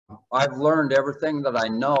I've learned everything that I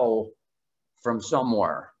know from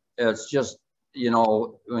somewhere. It's just, you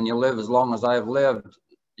know, when you live as long as I've lived,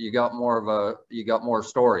 you got more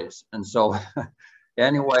stories. And so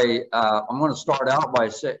anyway, I'm going to start out by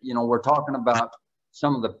saying, you know, we're talking about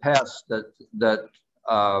some of the pests that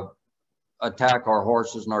attack our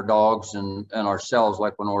horses and our dogs and ourselves,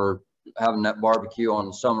 like when we're having that barbecue on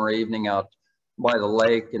a summer evening out by the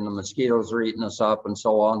lake and the mosquitoes are eating us up and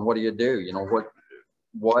so on. What do? You know,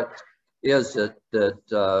 what is it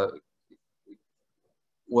that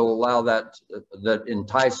will allow that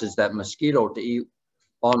entices that mosquito to eat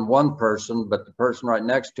on one person, but the person right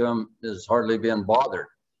next to him is hardly being bothered?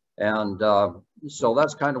 And so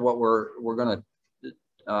that's kind of what we're going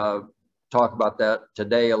to talk about that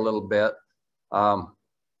today a little bit.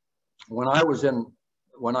 When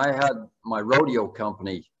I had my rodeo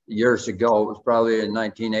company years ago, it was probably in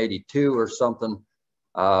 1982 or something.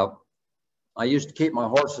 I used to keep my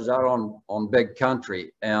horses out on big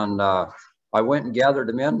country, and I went and gathered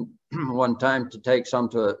them in one time to take some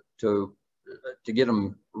to get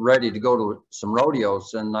them ready to go to some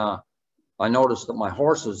rodeos, and I noticed that my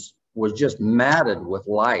horses was just matted with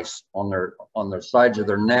lice on their sides of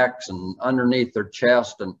their necks and underneath their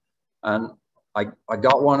chest, and I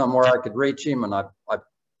got one of them where I could reach him, and I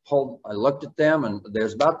looked at them, and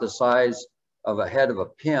there's about the size of a head of a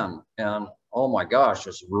pin, and oh my gosh,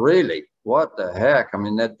 it's really, what the heck? I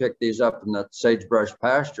mean, they'd pick these up in the sagebrush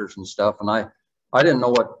pastures and stuff, and I didn't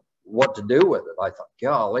know what to do with it. I thought,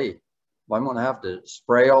 golly, I'm going to have to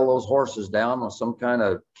spray all those horses down with some kind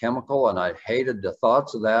of chemical, and I hated the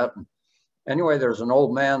thoughts of that. And anyway, there's an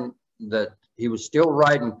old man that he was still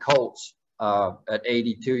riding colts at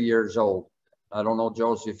 82 years old. I don't know,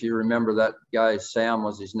 Joseph, if you remember that guy. Sam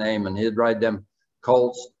was his name, and he'd ride them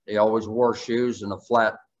colts. He always wore shoes and a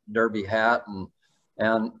flat derby hat.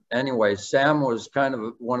 And anyway, Sam was kind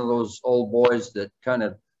of one of those old boys that kind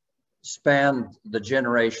of spanned the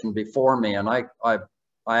generation before me. And I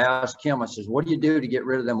asked him, I says, what do you do to get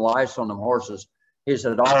rid of them lice on them horses? He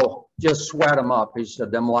said, oh, just sweat them up. He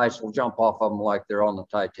said, them lice will jump off of them like they're on the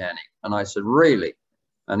Titanic. And I said, really?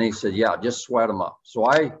 And he said, yeah, just sweat them up. So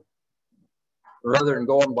rather than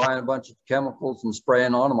going and buying a bunch of chemicals and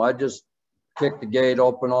spraying on them, I just kicked the gate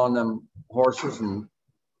open on them horses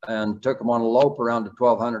and took them on a lope around a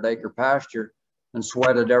 1,200 acre pasture and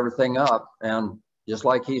sweated everything up. And just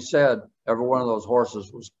like he said, every one of those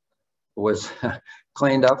horses was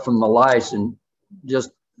cleaned up from the lice and just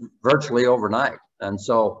virtually overnight. And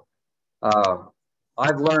so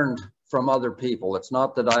I've learned from other people. It's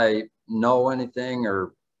not that I know anything,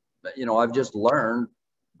 or, you know, I've just learned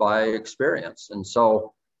by experience. And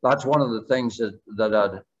so that's one of the things that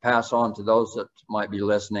I'd pass on to those that might be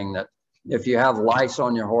listening, that if you have lice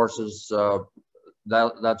on your horses,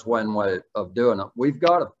 that's one way of doing it.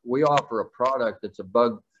 We offer a product that's a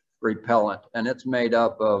bug repellent, and it's made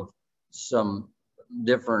up of some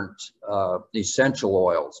different essential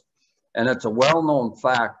oils. And it's a well-known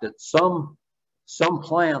fact that some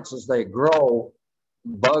plants, as they grow,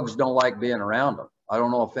 bugs don't like being around them. I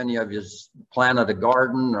don't know if any of you planted a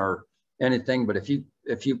garden or anything, but if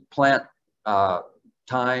you plant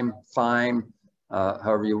thyme,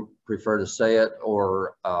 however you prefer to say it,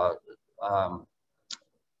 or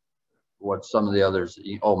what some of the others,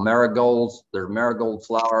 marigolds. There's marigold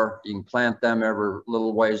flower. You can plant them every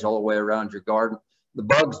little ways all the way around your garden. The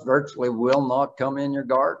bugs virtually will not come in your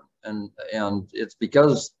garden, and it's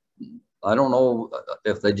because, I don't know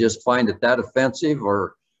if they just find it that offensive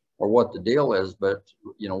or what the deal is, but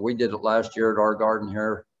you know, we did it last year at our garden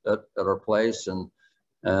here at our place,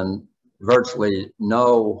 and virtually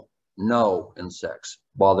no insects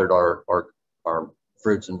bothered our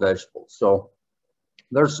fruits and vegetables. So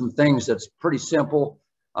there's some things that's pretty simple,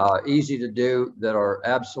 easy to do, that are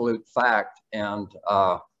absolute fact. And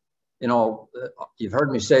you know, you've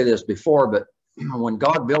heard me say this before, but when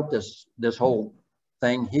God built this whole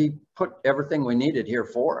thing, he put everything we needed here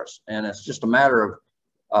for us, and it's just a matter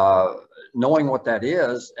of knowing what that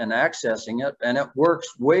is and accessing it, and it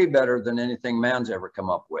works way better than anything man's ever come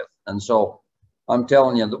up with. And so I'm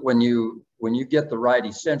telling you that when you get the right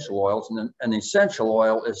essential oils, and an essential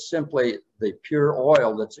oil is simply the pure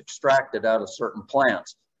oil that's extracted out of certain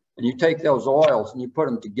plants, and you take those oils and you put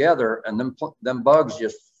them together, and them bugs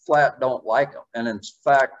just flat don't like them. And in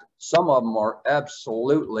fact, some of them are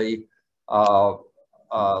absolutely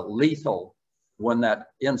lethal when that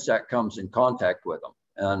insect comes in contact with them.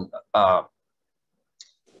 And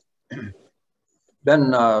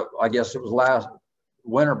then I guess it was last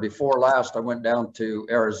winter before last, I went down to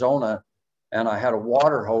Arizona, and I had a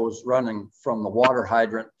water hose running from the water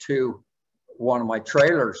hydrant to one of my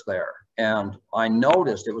trailers there. And I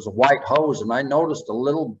noticed it was a white hose, and I noticed a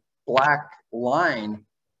little black line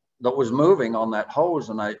that was moving on that hose.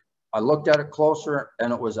 And I looked at it closer,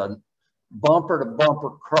 and it was a bumper to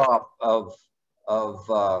bumper crop of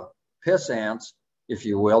piss ants, if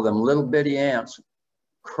you will, them little bitty ants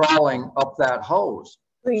crawling up that hose.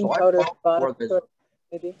 Green so powder for this,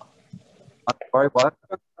 maybe. I'm sorry, what?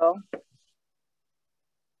 Oh.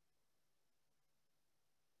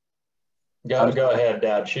 Go ahead,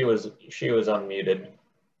 Dad. She was unmuted.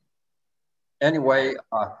 Anyway,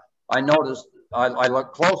 I noticed, I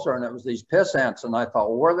looked closer, and it was these piss ants, and I thought,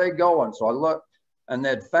 well, where are they going? So I looked, and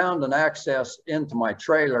they'd found an access into my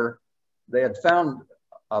trailer. They had found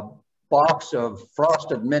a box of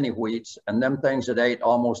frosted mini wheats, and them things had ate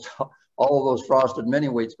almost all of those frosted mini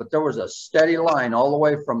wheats, but there was a steady line all the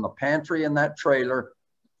way from the pantry in that trailer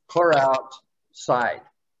clear outside,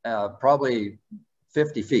 probably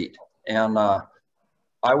 50 feet. And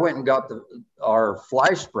I went and got our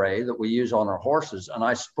fly spray that we use on our horses, and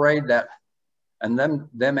I sprayed that, and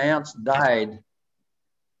them ants died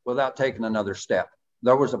without taking another step.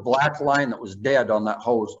 There was a black line that was dead on that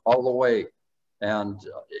hose all the way and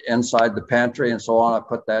inside the pantry and so on. I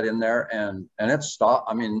put that in there, and it stopped.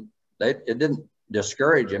 I mean, it didn't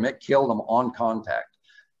discourage them. It killed them on contact.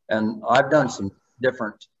 And I've done some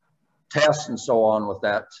different tests and so on with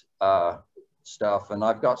that stuff. And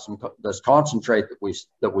I've got this concentrate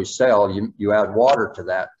that we sell. You add water to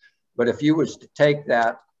that. But if you was to take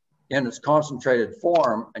that in its concentrated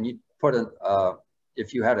form, and you put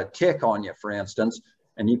if you had a tick on you, for instance,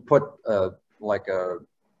 and you put like a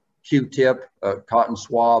Q-tip, a cotton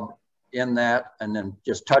swab in that, and then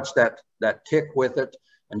just touch that tick with it,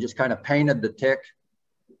 and just kind of painted the tick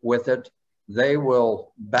with it, they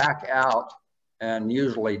will back out and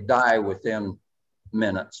usually die within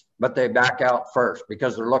minutes. But they back out first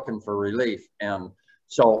because they're looking for relief. And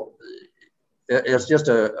so it's just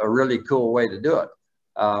a really cool way to do it.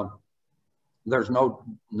 There's no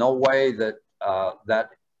way that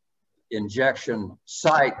that injection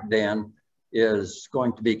site then is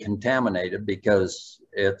going to be contaminated, because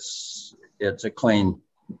it's a clean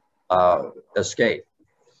escape.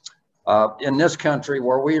 In this country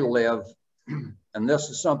where we live, and this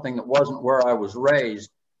is something that wasn't where I was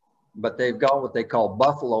raised, but they've got what they call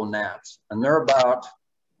buffalo gnats, and they're about,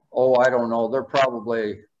 oh, I don't know, they're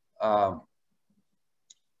probably the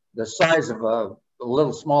size of a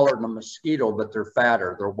little smaller than a mosquito, but they're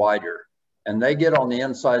fatter, they're wider. And they get on the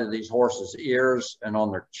inside of these horses' ears and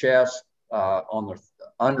on their chest, on their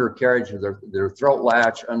undercarriage of their throat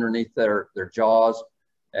latch, underneath their jaws,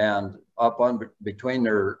 and up on between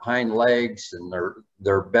their hind legs and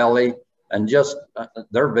their belly. And just,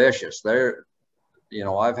 they're vicious. They're, you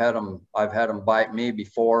know, I've had them bite me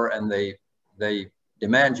before, and they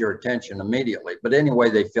demand your attention immediately. But anyway,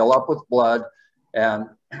 they fill up with blood, and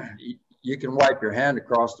you can wipe your hand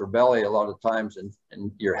across their belly a lot of times, and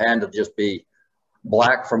your hand will just be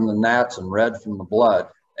black from the gnats and red from the blood.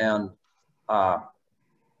 And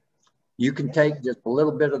you can take just a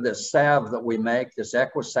little bit of this salve that we make, this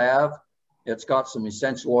Equa salve. It's got some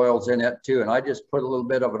essential oils in it too, and I just put a little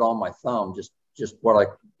bit of it on my thumb, just what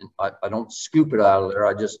I don't scoop it out of there.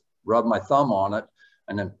 I just rub my thumb on it,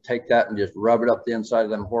 and then take that and just rub it up the inside of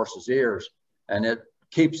them horses' ears, and it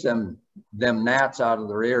keeps them gnats out of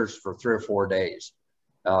their ears for 3 or 4 days.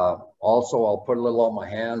 Also, I'll put a little on my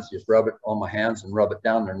hands, just rub it on my hands and rub it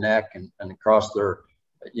down their neck and across their,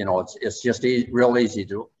 you know, it's just real easy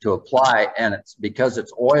to apply, and it's because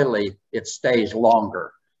it's oily, it stays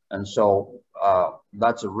longer. And so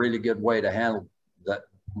that's a really good way to handle that,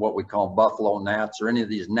 what we call buffalo gnats, or any of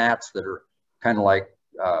these gnats that are kind of like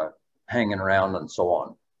hanging around and so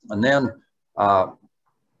on. And then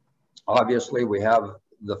obviously we have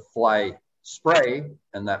the fly spray,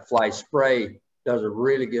 and that fly spray does a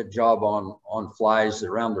really good job on flies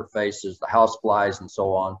around their faces, the house flies and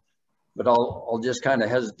so on. But I'll just kind of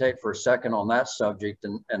hesitate for a second on that subject,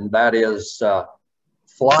 and that is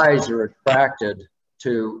flies are attracted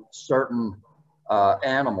to certain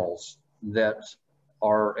animals that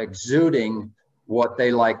are exuding what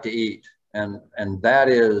they like to eat, and that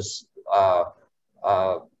is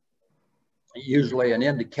usually an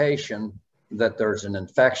indication that there's an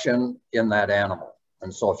infection in that animal.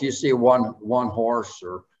 And so if you see one horse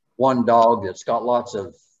or one dog that's got lots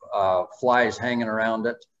of flies hanging around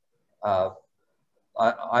it,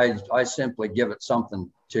 I simply give it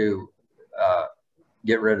something to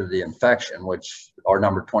get rid of the infection, which our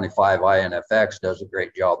number 25 INFX does a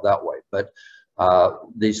great job that way. But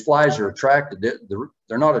these flies are attracted.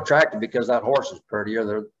 They're not attracted because that horse is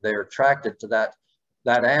prettier. They're attracted to that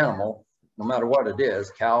animal, no matter what it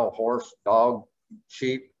is: cow, horse, dog,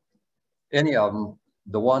 sheep, any of them,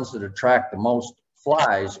 the ones that attract the most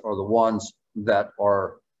flies are the ones that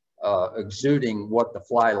are exuding what the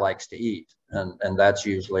fly likes to eat, and that's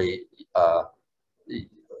usually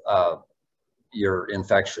your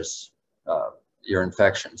infections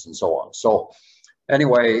and so on. So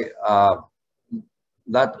anyway,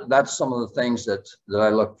 that's some of the things that I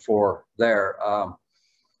look for there.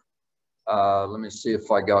 Let me see if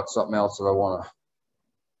I got something else that I want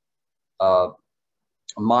to.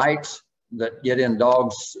 Mites that get on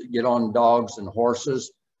dogs and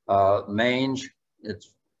horses. Mange,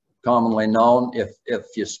 it's commonly known. If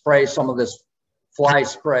you spray some of this fly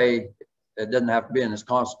spray, it doesn't have to be in its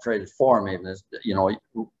concentrated form. Even as, you know,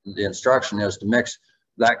 the instruction is to mix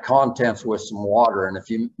that contents with some water, and if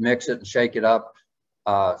you mix it and shake it up,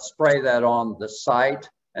 spray that on the site,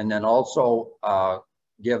 and then also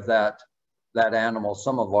give that animal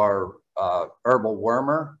some of our herbal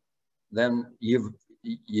wormer. Then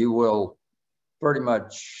you will pretty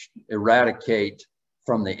much eradicate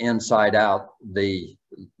from the inside out the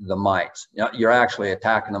mites. You know, you're actually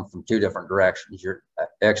attacking them from two different directions. You're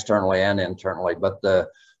externally and internally, but the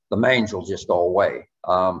mange will just go away.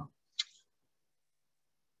 One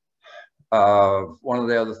of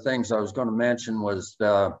the other things I was going to mention was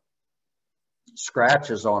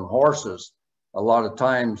scratches on horses. A lot of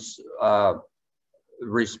times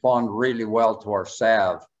respond really well to our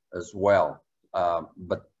salve as well.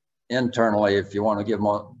 But internally, if you want to get them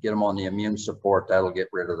on the immune support, that'll get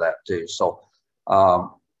rid of that too. So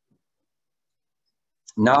now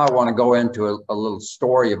I want to go into a little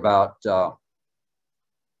story about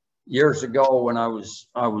years ago when I was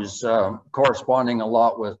corresponding a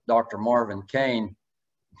lot with Dr. Marvin Kane.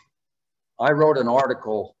 I wrote an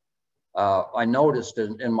article. I noticed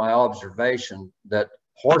in my observation that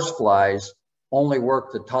horseflies only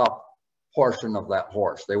work the top portion of that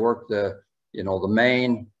horse. They work the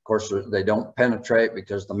mane. Of course, they don't penetrate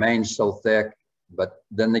because the mane's so thick, but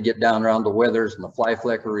then they get down around the withers and the fly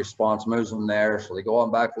flicker response moves them there. So they go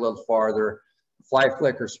on back a little farther. The fly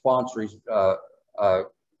flicker response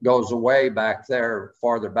goes away back there,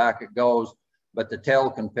 farther back it goes, but the tail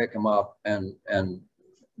can pick them up and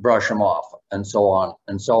brush them off and so on.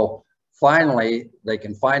 And so finally, they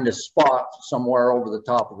can find a spot somewhere over the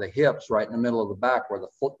top of the hips, right in the middle of the back where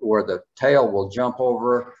the tail will jump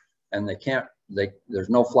over, and there's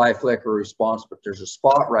no fly flicker response, but there's a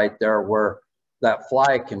spot right there where that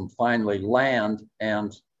fly can finally land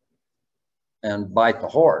and bite the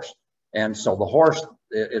horse. And so the horse,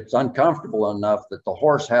 it's uncomfortable enough that the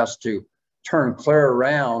horse has to turn clear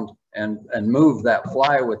around and move that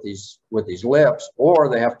fly with these lips, or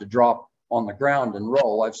they have to drop on the ground and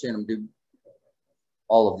roll. I've seen them do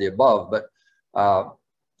all of the above, but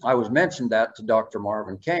I was mentioned that to Dr.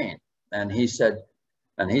 Marvin Kane, and he said,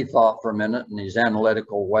 and he thought for a minute in his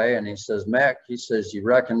analytical way, and he says, Mac, he says, you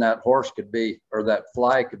reckon that horse could be, or that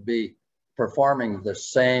fly could be performing the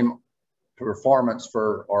same performance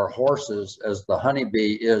for our horses as the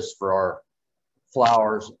honeybee is for our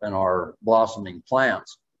flowers and our blossoming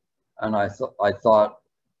plants? And I thought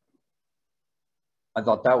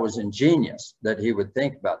that was ingenious that he would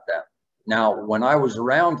think about that. Now, when I was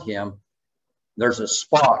around him, there's a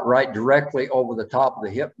spot right directly over the top of the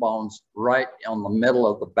hip bones, right on the middle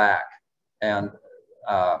of the back. And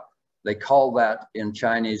they call that in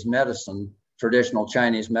Chinese medicine, traditional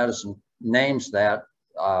Chinese medicine names that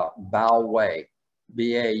Bao Wei,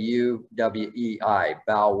 B-A-U-W-E-I,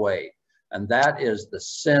 Bao Wei. And that is the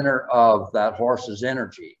center of that horse's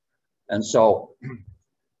energy. And so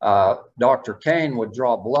Dr. Kane would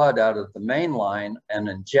draw blood out of the main line and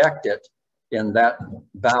inject it in that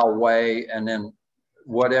Bao Wei, and then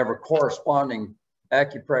whatever corresponding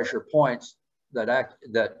acupressure points that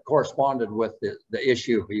corresponded with the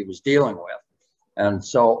issue he was dealing with. And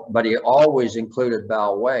so, but he always included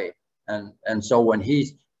Bao Wei. And so when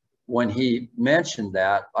he mentioned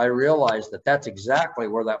that, I realized that that's exactly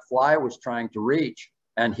where that fly was trying to reach.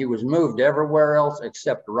 And he was moved everywhere else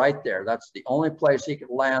except right there. That's the only place he could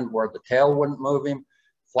land where the tail wouldn't move him.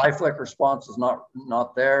 Fly flick response is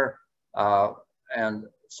not there. And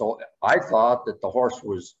so I thought that the horse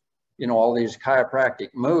was, all these chiropractic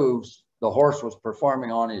moves, the horse was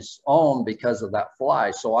performing on his own because of that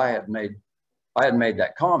fly. So I had made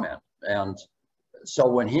that comment. And so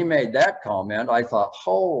when he made that comment, I thought,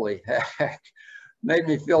 holy heck, made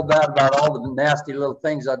me feel bad about all the nasty little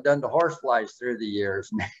things I've done to horseflies through the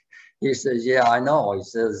years. And he says, yeah, I know. He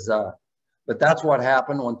says, but that's what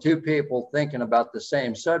happened when two people thinking about the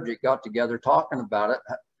same subject got together talking about it.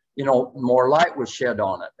 More light was shed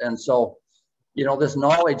on it. And so, this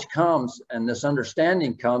knowledge comes and this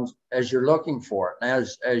understanding comes as you're looking for it and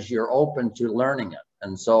as you're open to learning it.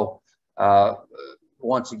 And so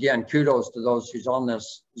once again, kudos to those who's on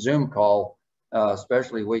this Zoom call,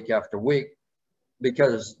 especially week after week,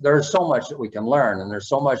 because there's so much that we can learn, and there's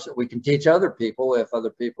so much that we can teach other people if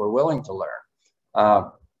other people are willing to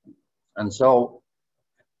learn. And so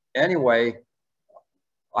anyway,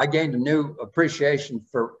 I gained a new appreciation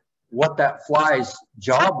for what that fly's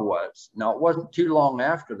job was. Now, it wasn't too long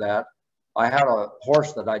after that, I had a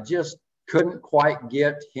horse that I just couldn't quite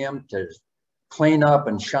get him to clean up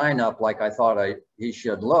and shine up like I thought he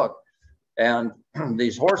should look. And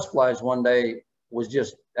these horse flies one day was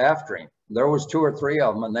just after him. There was 2 or 3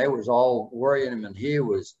 of them, and they was all worrying him, and he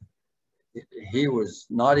was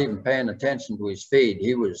not even paying attention to his feed.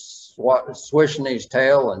 He was swishing his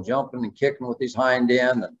tail and jumping and kicking with his hind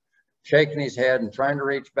end and shaking his head and trying to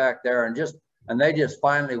reach back there, and they just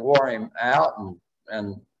finally wore him out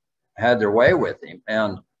and had their way with him.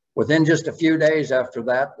 And within just a few days after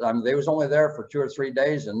that, I mean, they was only there for 2 or 3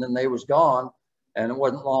 days, and then they was gone. And it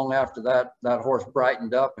wasn't long after that, that horse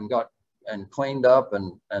brightened up and got cleaned up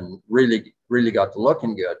and really got to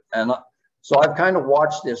looking good. And so I've kind of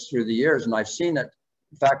watched this through the years, and I've seen it.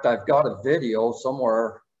 In fact, I've got a video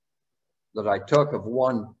somewhere that I took of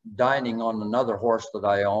one dining on another horse that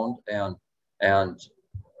I owned, and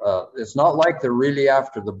it's not like they're really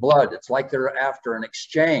after the blood. It's like they're after an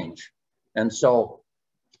exchange. And so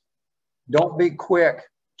don't be quick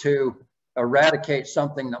to eradicate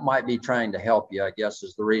something that might be trying to help you, I guess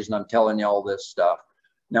is the reason I'm telling you all this stuff.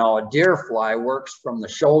 Now, a deer fly works from the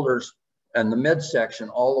shoulders and the midsection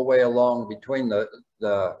all the way along between the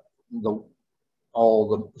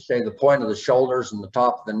point of the shoulders and the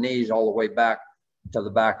top of the knees all the way back to the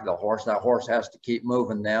back of the horse. That horse has to keep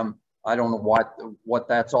moving them. I don't know what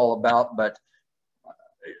that's all about, but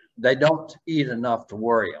they don't eat enough to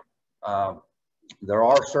worry them. There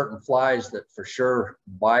are certain flies that for sure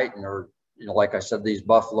bite, and are, you know, like I said, these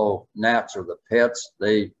buffalo gnats or the pits,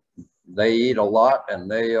 they eat a lot,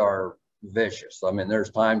 and they are vicious. I mean,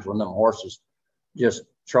 there's times when them horses just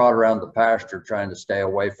trot around the pasture trying to stay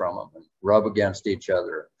away from them and rub against each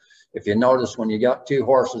other. If you notice, when you got 2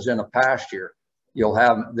 horses in a pasture,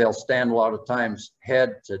 they'll stand a lot of times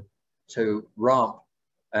head to rump,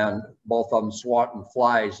 and both of them swatting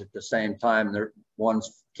flies at the same time.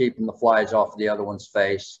 One's keeping the flies off the other one's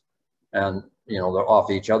face, and you know, they're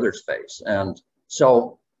off each other's face. And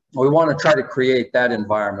so we want to try to create that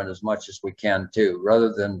environment as much as we can too,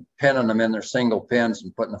 rather than pinning them in their single pins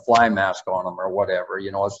and putting a fly mask on them or whatever.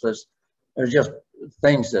 You know, there's just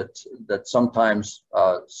things that sometimes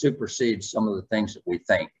supersede some of the things that we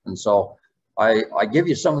think. And so I give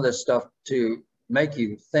you some of this stuff to make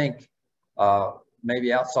you think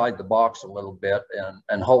maybe outside the box a little bit,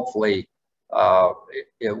 and hopefully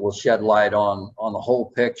it will shed light on the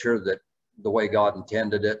whole picture, that the way God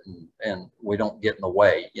intended it, and we don't get in the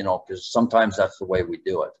way, you know, because sometimes that's the way we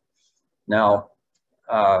do it. Now,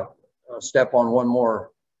 I'll step on one more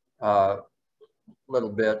little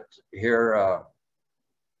bit here.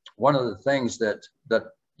 One of the things that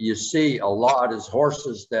you see a lot is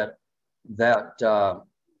horses that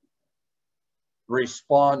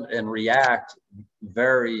respond and react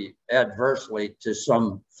very adversely to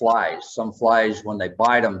some flies. Some flies, when they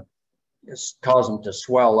bite them, cause them to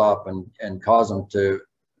swell up and cause them to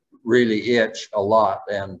really itch a lot.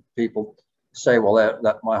 And people say, well,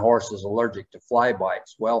 that my horse is allergic to fly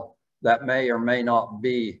bites. Well, that may or may not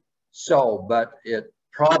be so, but it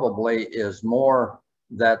probably is more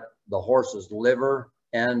that the horse's liver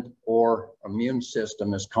and or immune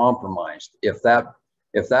system is compromised. If that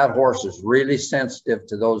horse is really sensitive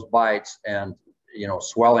to those bites and, you know,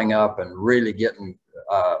 swelling up and really getting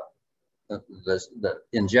the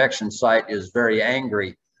injection site is very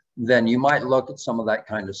angry, then you might look at some of that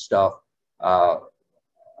kind of stuff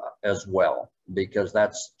as well, because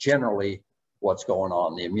that's generally what's going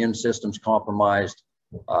on. The immune system's compromised,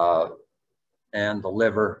 and the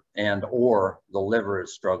liver or the liver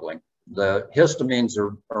is struggling. The histamines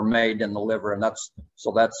are made in the liver, and that's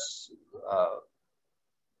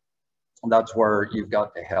where you've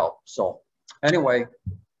got to help. So anyway,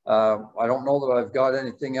 I don't know that I've got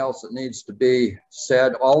anything else that needs to be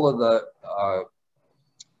said. All of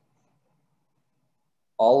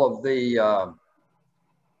the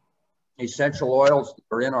essential oils that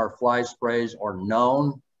are in our fly sprays are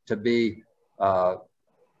known to be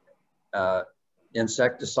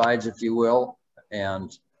insecticides, if you will.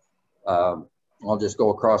 And I'll just go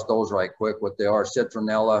across those right quick. What they are: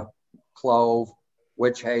 citronella, clove,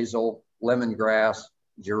 witch hazel, lemongrass,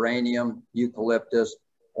 geranium, eucalyptus,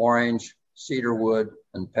 orange, cedarwood,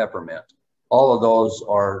 and peppermint. All of those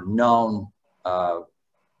are known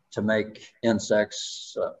to make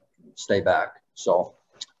insects stay back. So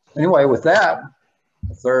anyway, with that,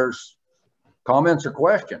 if there's comments or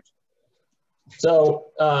questions. So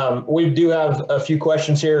we do have a few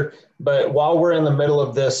questions here, but while we're in the middle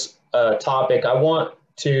of this topic, I want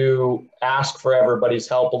to ask for everybody's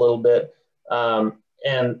help a little bit.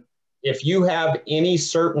 And if you have any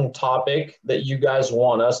certain topic that you guys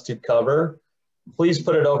want us to cover, please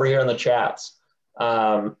put it over here in the chats.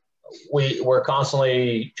 We're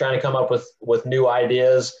constantly trying to come up with new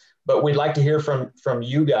ideas, but we'd like to hear from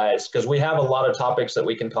you guys, because we have a lot of topics that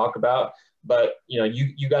we can talk about. But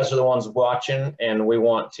you guys are the ones watching, and we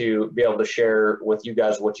want to be able to share with you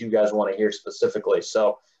guys what you guys want to hear specifically.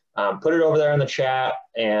 So put it over there in the chat,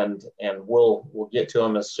 and we'll get to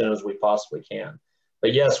them as soon as we possibly can.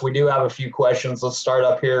 But yes, we do have a few questions. Let's start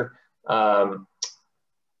up here. Tanya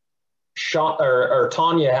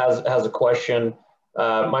has a question.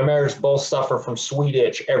 My mares both suffer from sweet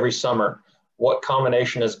itch every summer. What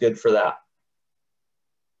combination is good for that?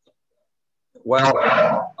 Well,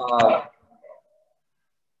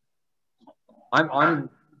 I'm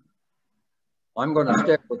going to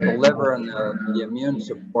stick with the liver and the immune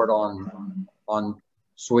support on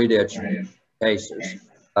sweet itch cases.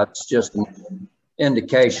 That's just an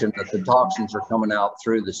indication that the toxins are coming out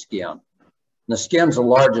through the skin. And the skin's the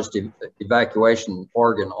largest evacuation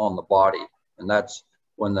organ on the body, and that's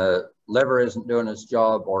when the liver isn't doing its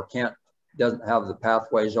job or doesn't have the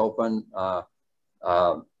pathways open.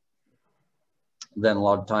 Then a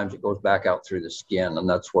lot of times it goes back out through the skin, and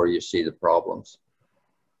that's where you see the problems.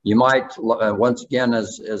 You might, once again,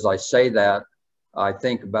 as I say that, I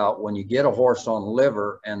think about when you get a horse on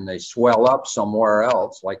liver and they swell up somewhere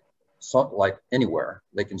else, like anywhere.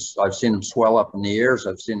 I've seen them swell up in the ears,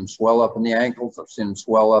 I've seen them swell up in the ankles, I've seen them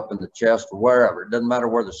swell up in the chest, or wherever. It doesn't matter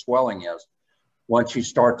where the swelling is. Once you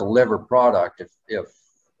start the liver product, if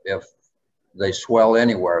they swell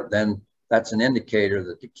anywhere, then that's an indicator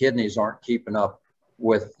that the kidneys aren't keeping up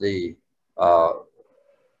with the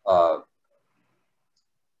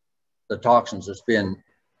toxins that's been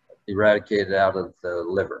eradicated out of the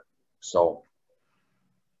liver. So.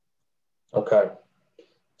 Okay.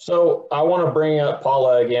 So I want to bring up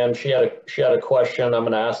Paula again. She had a question. I'm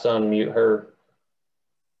going to ask to unmute her.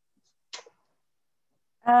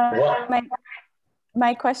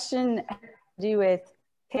 My question has to do with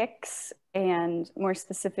ticks, and more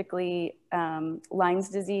specifically Lyme's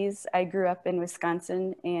disease. I grew up in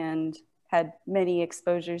Wisconsin and had many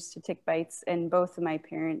exposures to tick bites, and both of my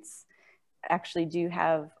parents actually do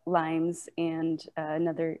have Lyme's and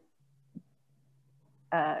another,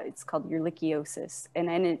 it's called ehrlichiosis. And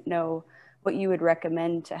I didn't know what you would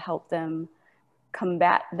recommend to help them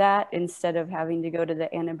combat that instead of having to go to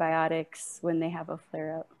the antibiotics when they have a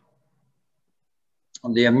flare-up.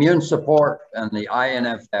 The immune support and the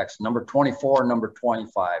INFX, number 24, number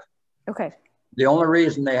 25. Okay. The only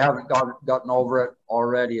reason they haven't gotten over it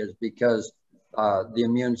already is because the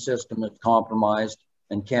immune system is compromised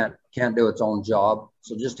and can't do its own job.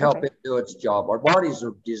 So just help it do its job. Our bodies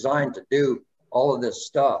are designed to do all of this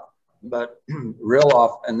stuff, but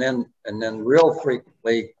and then real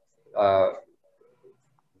frequently,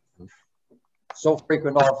 so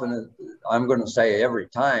frequent often, I'm going to say every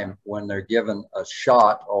time when they're given a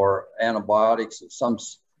shot or antibiotics of some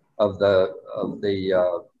of the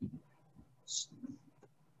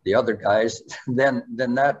other guys, then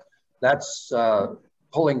that's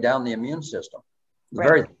pulling down the immune system. The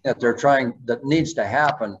very thing that needs to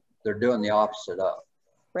happen, they're doing the opposite of.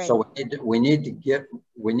 Right. So we need to get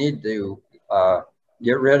rid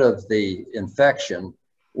of the infection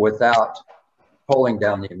without pulling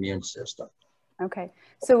down the immune system. Okay.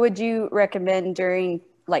 So would you recommend during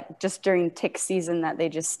tick season that they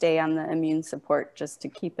just stay on the immune support just to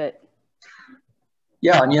keep it?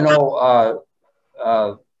 Yeah. And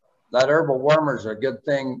that herbal wormer is a good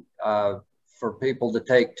thing for people to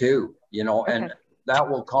take too, and that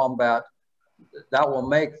will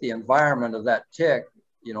make the environment of that tick,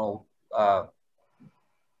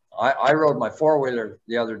 I rode my four-wheeler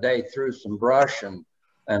the other day through some brush and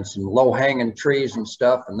some low-hanging trees and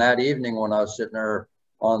stuff. And that evening when I was sitting there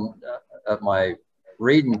at my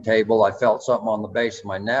reading table, I felt something on the base of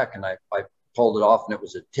my neck, and I pulled it off, and it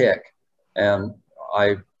was a tick. And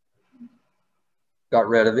I got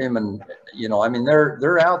rid of him. And,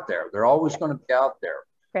 they're out there. They're always going to be out there.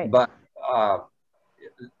 Right. But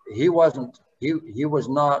he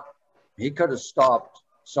could have stopped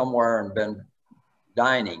somewhere and been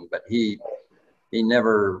dining, but he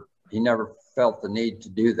never felt the need to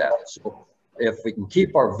do that. So if we can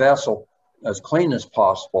keep our vessel as clean as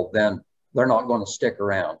possible, then they're not going to stick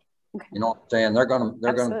around. Okay. You know what I'm saying? They're going to be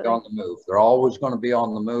on the move. They're always going to be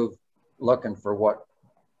on the move, looking for what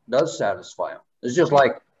does satisfy them. It's just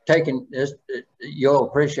like taking this, you'll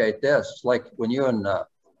appreciate this. It's like when you and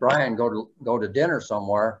Brian go to dinner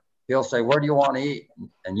somewhere, he'll say, "Where do you want to eat?"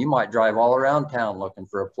 And you might drive all around town looking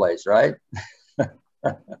for a place, right?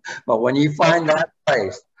 But when you find that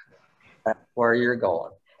place, that's where you're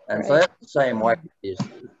going. And so it's the same way with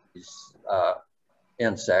these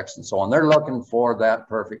insects and so on. They're looking for that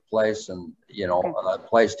perfect place, and a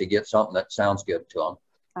place to get something that sounds good to them.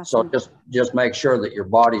 Awesome. So just make sure that your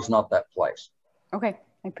body's not that place. Okay,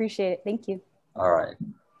 I appreciate it. Thank you. All right.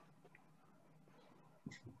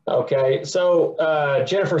 Okay, so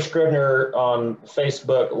Jennifer Scribner on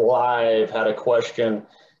Facebook Live had a question,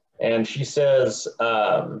 and she says,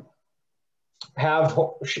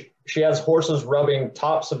 she has horses rubbing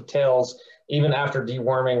tops of tails even after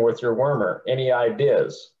deworming with your wormer. Any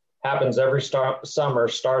ideas? Happens every summer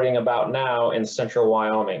starting about now in central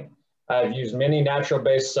Wyoming. I've used many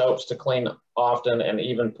natural-based soaps to clean often, and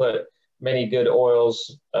even put many good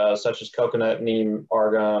oils such as coconut, neem,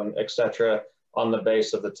 argan, etc. on the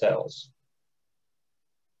base of the tails.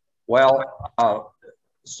 Well,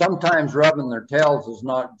 sometimes rubbing their tails is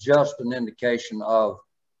not just an indication of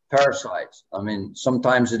parasites. I mean,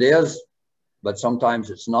 sometimes it is, but sometimes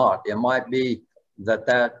it's not. It might be that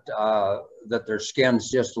their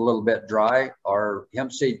skin's just a little bit dry. Our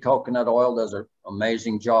hemp seed coconut oil does an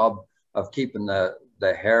amazing job of keeping the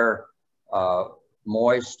hair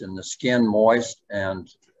moist and the skin moist, and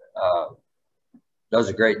does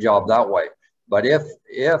a great job that way. But if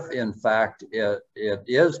in fact it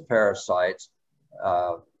is parasites,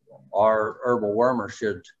 our herbal wormer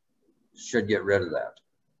should get rid of that.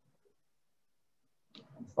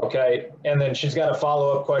 Okay, and then she's got a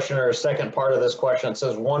follow-up question, or a second part of this question. It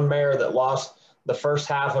says, one mare that lost the first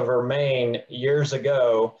half of her mane years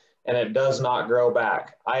ago, and it does not grow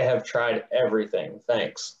back. I have tried everything.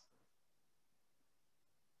 Thanks.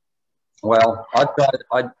 Well,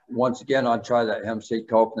 once again, I'd try that hemp seed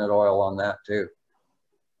coconut oil on that too.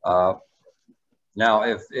 Now,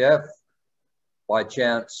 if by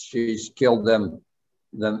chance she's killed them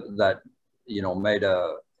that, made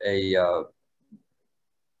a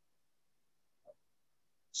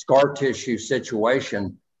scar tissue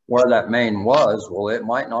situation where that mane was, well, it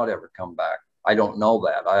might not ever come back. I don't know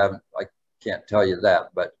that. I can't tell you that.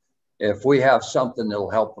 But if we have something that'll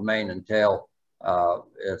help the mane and tail,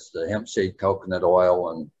 it's the hemp seed coconut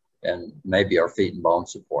oil and maybe our feet and bone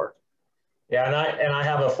support. Yeah, and I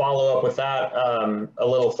have a follow up with that. A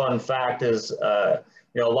little fun fact is, a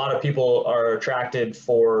lot of people are attracted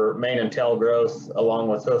for mane and tail growth along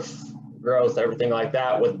with hoof growth, everything like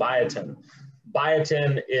that, with biotin.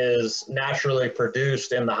 Biotin is naturally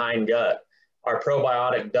produced in the hind gut. Our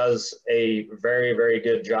probiotic does a very, very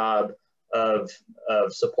good job of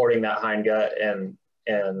supporting that hind gut and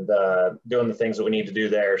doing the things that we need to do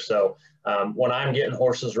there. So when I'm getting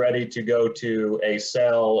horses ready to go to a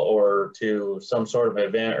sale or to some sort of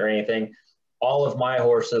event or anything, all of my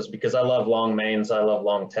horses, because I love long manes, I love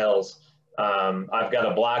long tails. I've got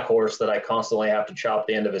a black horse that I constantly have to chop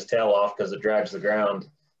the end of his tail off because it drags the ground.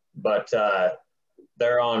 But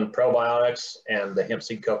they're on probiotics and the hemp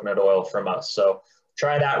seed coconut oil from us. So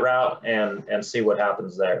try that route and see what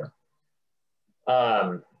happens there.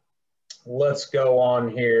 Let's go on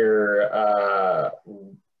here.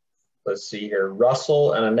 Let's see here.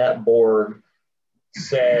 Russell and Annette Borg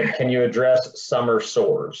said, can you address summer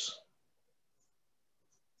sores?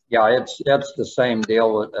 Yeah, it's the same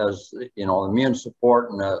deal as, immune support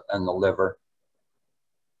and the liver.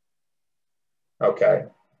 Okay.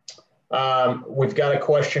 We've got a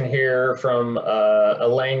question here from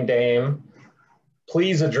Elaine Dame.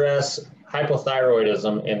 Please address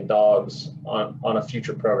hypothyroidism in dogs on a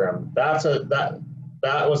future program. That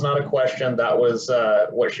was not a question. That was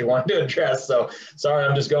what she wanted to address. So sorry,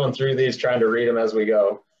 I'm just going through these, trying to read them as we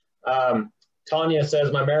go. Tanya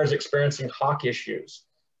says, my mare is experiencing hock issues.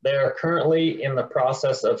 They are currently in the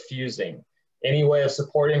process of fusing. Any way of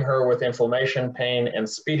supporting her with inflammation, pain, and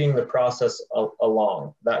speeding the process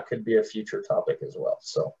along? That could be a future topic as well.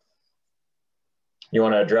 So you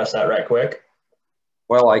want to address that right quick?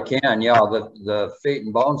 Well, I can, yeah. The feet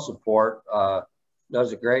and bone support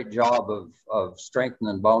does a great job of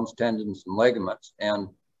strengthening bones, tendons, and ligaments. And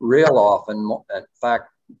real often, in fact,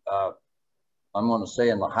 I'm going to say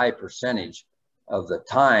in the high percentage of the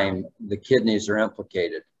time, the kidneys are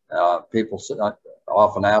implicated. People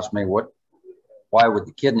often ask me, why would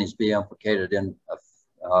the kidneys be implicated in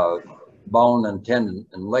a bone and tendon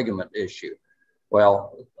and ligament issue?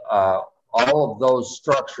 Well, all of those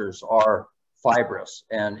structures are fibrous,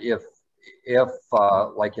 and if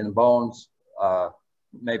like in bones,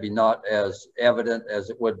 maybe not as evident as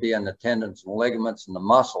it would be in the tendons and ligaments and the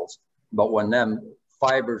muscles, but when them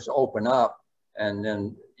fibers open up, and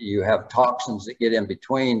then you have toxins that get in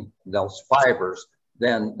between those fibers,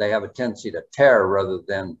 then they have a tendency to tear rather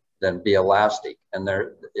than be elastic, and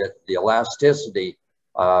the elasticity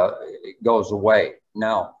goes away.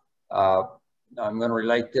 Now, I'm going to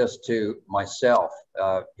relate this to myself.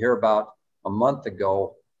 Here about a month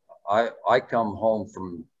ago, I come home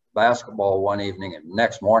from basketball one evening, and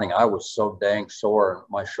next morning I was so dang sore.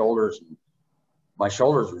 My shoulders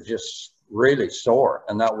were just really sore,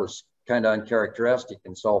 and that was kind of uncharacteristic.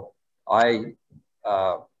 And so I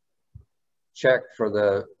checked for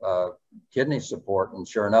the kidney support, and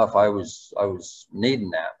sure enough, I was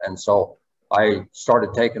needing that. And so I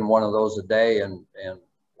started taking one of those a day, and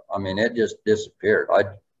I mean, it just disappeared.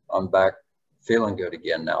 I'm back feeling good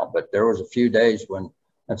again now. But there was a few days when,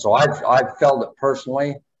 and so I've felt it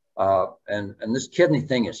personally. And this kidney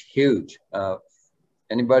thing is huge.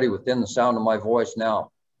 Anybody within the sound of my voice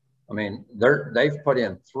now, I mean, they've put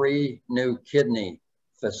in 3 new kidney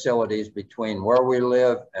facilities between where we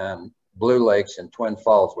live and Blue Lakes and Twin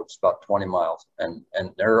Falls, which is about 20 miles, and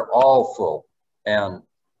they're all full, and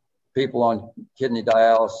people on kidney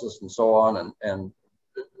dialysis and so on, and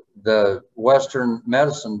the Western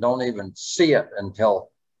medicine don't even see it until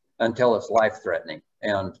it's life-threatening.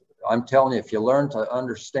 And I'm telling you, if you learn to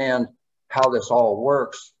understand how this all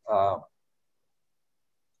works,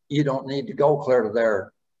 you don't need to go clear to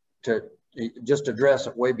there to just address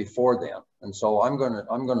it way before then. And so I'm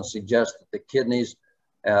going to suggest that the kidneys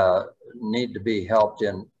need to be helped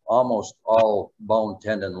in almost all bone,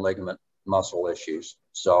 tendon, ligament, muscle issues.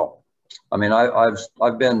 So, I mean,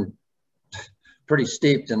 I've been pretty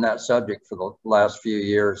steeped in that subject for the last few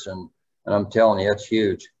years, and I'm telling you, it's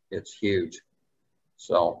huge. It's huge.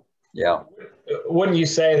 So, yeah. Wouldn't you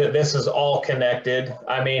say that this is all connected?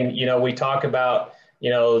 I mean, you know, we talk about, you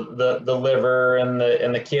know, the liver and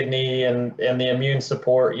the kidney and the immune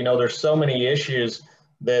support. You know, there's so many issues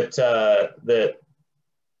that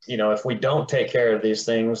you know, if we don't take care of these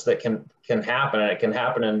things, that can happen, and it can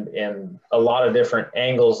happen in a lot of different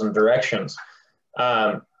angles and directions.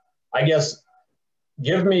 I guess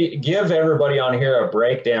give everybody on here a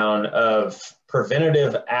breakdown of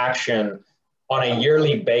preventative action on a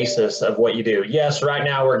yearly basis of what you do. Yes, right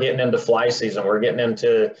now we're getting into fly season. We're getting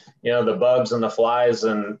into, you know, the bugs and the flies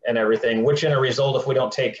and everything, which in a result, if we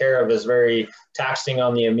don't take care of, is very taxing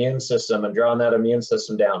on the immune system and drawing that immune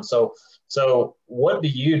system down. So what do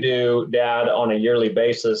you do, Dad, on a yearly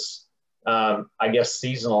basis, I guess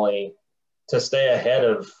seasonally, to stay ahead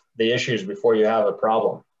of the issues before you have a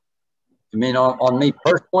problem? You mean on me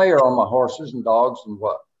personally, or on my horses and dogs and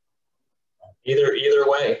what? Either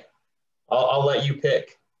way. I'll let you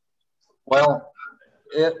pick. Well,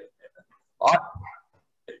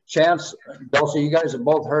 Chance, Dulce, you guys have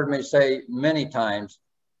both heard me say many times,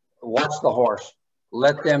 watch the horse.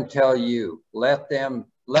 Let them tell you. Let them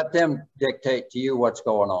dictate to you what's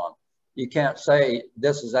going on. You can't say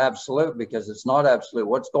this is absolute, because it's not absolute.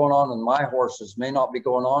 What's going on in my horses may not be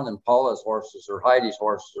going on in Paula's horses or Heidi's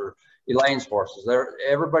horses or Elaine's horses.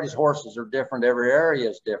 Everybody's horses are different. Every area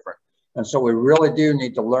is different. And so we really do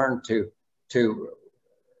need to learn to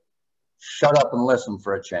shut up and listen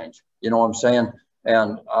for a change. You know what I'm saying?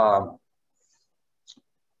 And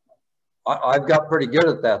I've got pretty good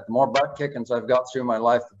at that. The more butt kickings I've got through my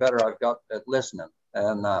life, the better I've got at listening.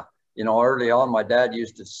 And, you know, early on, my dad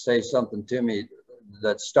used to say something to me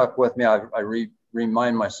that stuck with me. I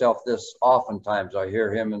remind myself this oftentimes. I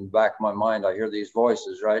hear him in the back of my mind. I hear these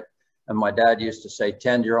voices, right? And my dad used to say,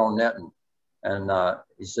 tend your own netting. And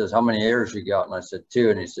he says, how many ears you got? And I said,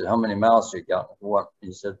 2. And he said, how many mouths you got? 1.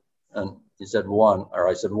 He said, 1. Or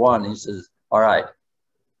I said, 1. He says, all right,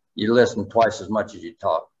 you listen twice as much as you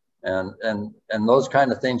talk. And those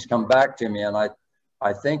kind of things come back to me. And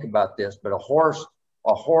I think about this, but a horse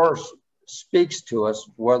speaks to us,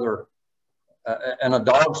 whether, and a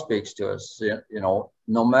dog speaks to us, you know,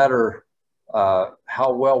 no matter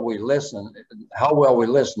how well we listen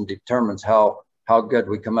determines how good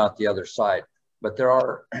we come out the other side. But there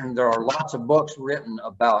are lots of books written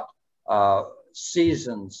about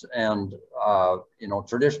seasons and you know,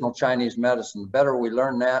 traditional Chinese medicine. The better we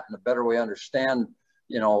learn that, and the better we understand,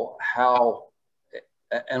 you know, how,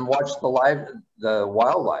 and watch the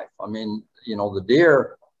wildlife. I mean, you know, the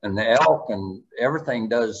deer and the elk and everything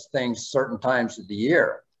does things certain times of the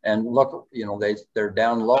year. And look, you know, they're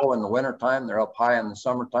down low in the wintertime, they're up high in the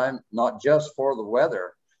summertime, not just for the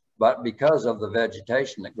weather, but because of the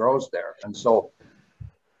vegetation that grows there. And so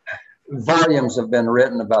volumes have been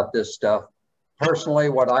written about this stuff. Personally,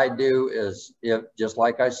 what I do is, just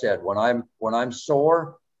like I said, when I'm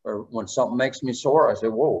sore, or when something makes me sore, I say,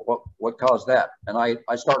 whoa, what caused that? And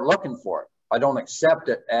I start looking for it. I don't accept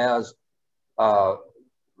it as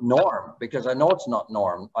norm, because I know it's not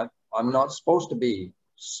norm. I'm not supposed to be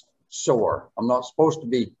sore. I'm not supposed to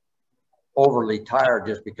be overly tired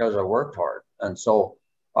just because I worked hard. And so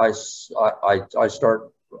I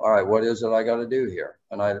start, all right, what is it I got to do here?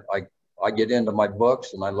 And I get into my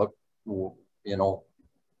books and I look, you know,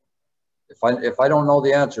 if I don't know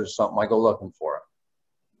the answer to something, I go looking for it.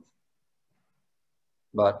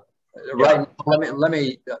 But right, let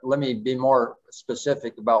me be more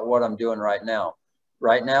specific about what I'm doing right now.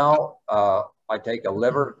 Right now, I take a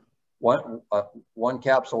liver, one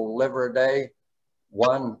capsule of liver a day,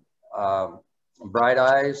 one bright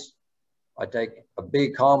eyes. I take a B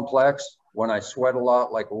complex when I sweat a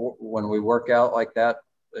lot, like when we work out like that.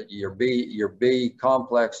 Your B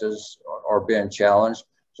complexes are being challenged.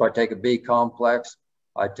 So I take a B complex.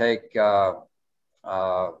 I take a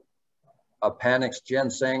Panax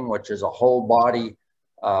ginseng, which is a whole body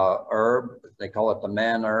herb. They call it the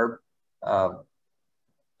man herb.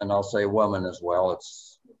 And I'll say woman as well.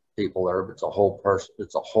 It's people herb. It's a whole person.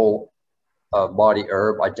 It's a whole body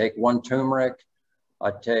herb. I take one turmeric.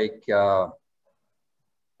 I take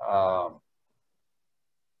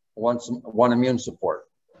one immune support.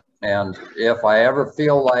 And if I ever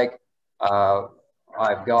feel like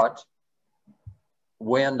I've got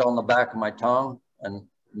wind on the back of my tongue, and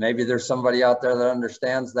maybe there's somebody out there that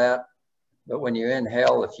understands that, but when you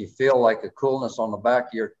inhale, if you feel like a coolness on the back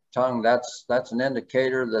of your tongue, that's an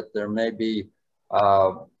indicator that there may be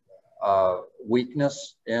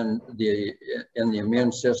weakness in the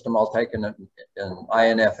immune system. I'll take an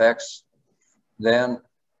INFX. Then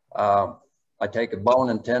I take a bone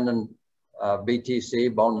and tendon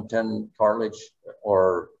BTC, bone and tendon cartilage,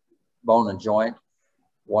 or bone and joint,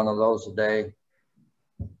 one of those a day.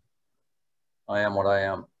 I am what I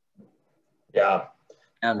am. Yeah.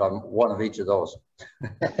 And I'm one of each of those.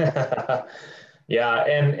 Yeah.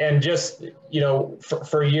 And just, you know,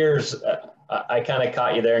 for years, I kind of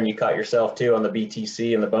caught you there, and you caught yourself too on the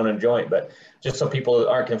BTC and the bone and joint. But just so people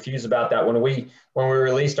aren't confused about that, when we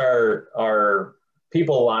released our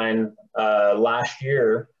people line last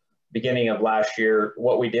year, beginning of last year,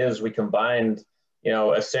 what we did is we combined, you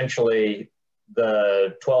know, essentially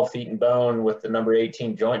the 12 feet in bone with the number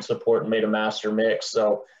 18 joint support and made a master mix.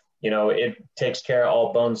 So, you know, it takes care of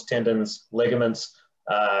all bones, tendons, ligaments,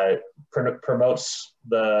 promotes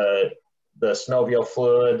the synovial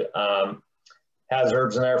fluid, has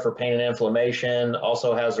herbs in there for pain and inflammation,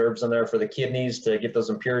 also has herbs in there for the kidneys to get those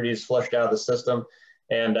impurities flushed out of the system.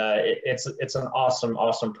 And it's an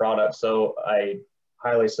awesome product. So I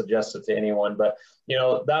highly suggest it to anyone. But, you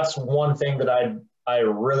know, that's one thing that I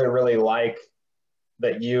really like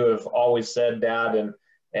that you have always said, Dad,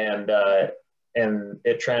 and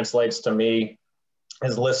it translates to me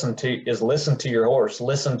is listen to your horse,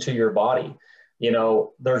 listen to your body. You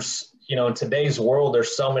know, there's, you know, in today's world,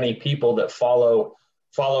 there's so many people that follow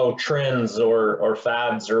trends or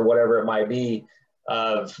fads or whatever it might be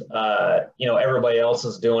of, you know, everybody else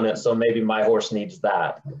is doing it, so maybe my horse needs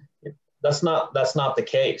that. That's not the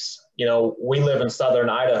case. You know, we live in Southern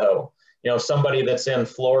Idaho. You know, somebody that's in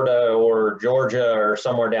Florida or Georgia or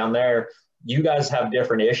somewhere down there, you guys have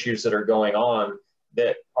different issues that are going on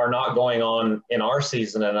that are not going on in our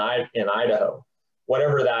season in Idaho.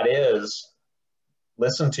 Whatever that is,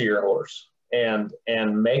 listen to your horse and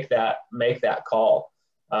make that call.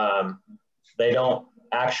 They don't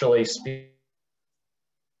actually speak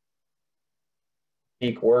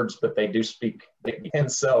words, but they do speak.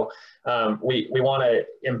 And so we want to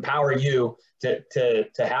empower you to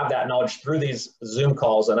have that knowledge through these Zoom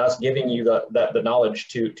calls and us giving you the knowledge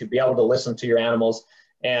to be able to listen to your animals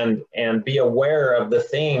and be aware of the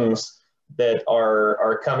things that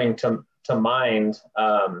are coming to mind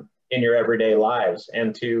in your everyday lives,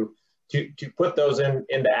 and to put those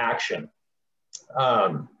into action.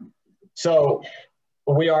 So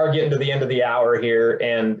we are getting to the end of the hour here,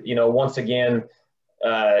 and you know, once again,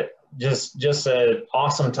 just an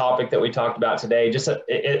awesome topic that we talked about today.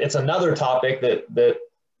 It's another topic that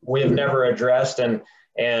we have never addressed, and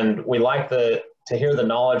we like to hear the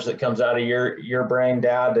knowledge that comes out of your brain,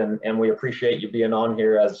 Dad, and we appreciate you being on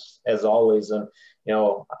here as always. And you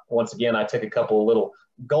know, once again, I took a couple of little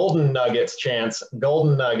golden nuggets.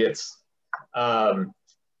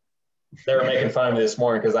 They were making fun of me this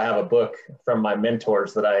morning because I have a book from my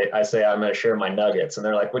mentors that I say I'm going to share my nuggets. And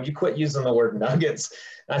they're like, would you quit using the word nuggets?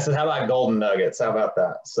 And I said, how about golden nuggets? How about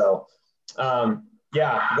that? So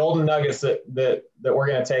yeah, golden nuggets that we're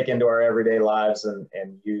going to take into our everyday lives and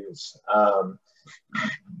use.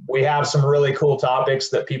 We have some really cool topics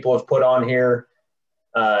that people have put on here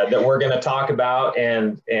that we're going to talk about,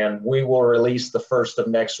 and we will release the first of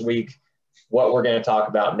next week what we're going to talk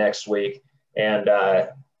about next week. And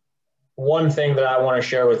one thing that I want to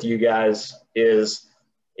share with you guys is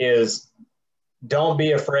don't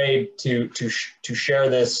be afraid to share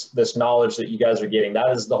this knowledge that you guys are getting.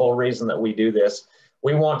 That is the whole reason that we do this.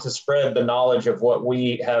 We want to spread the knowledge of what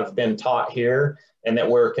we have been taught here, and that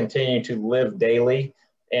we're continuing to live daily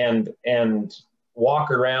and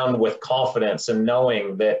walk around with confidence and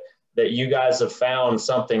knowing that you guys have found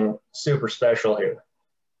something super special here.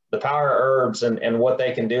 The power of herbs and what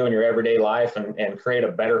they can do in your everyday life and create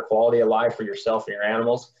a better quality of life for yourself and your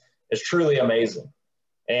animals is truly amazing.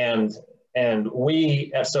 And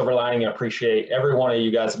we at Silver Lining appreciate every one of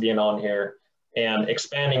you guys being on here and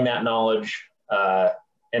expanding that knowledge,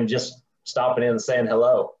 and just stopping in and saying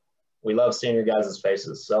hello. We love seeing your guys'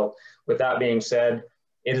 faces. So with that being said,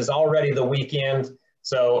 it is already the weekend.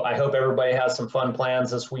 So I hope everybody has some fun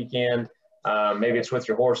plans this weekend. Maybe it's with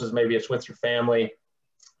your horses, maybe it's with your family,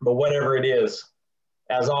 but whatever it is,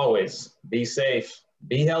 as always, be safe,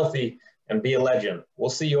 be healthy, and be a legend. We'll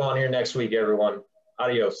see you on here next week, everyone.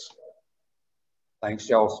 Adios. Thanks,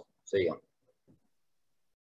 y'all. See you.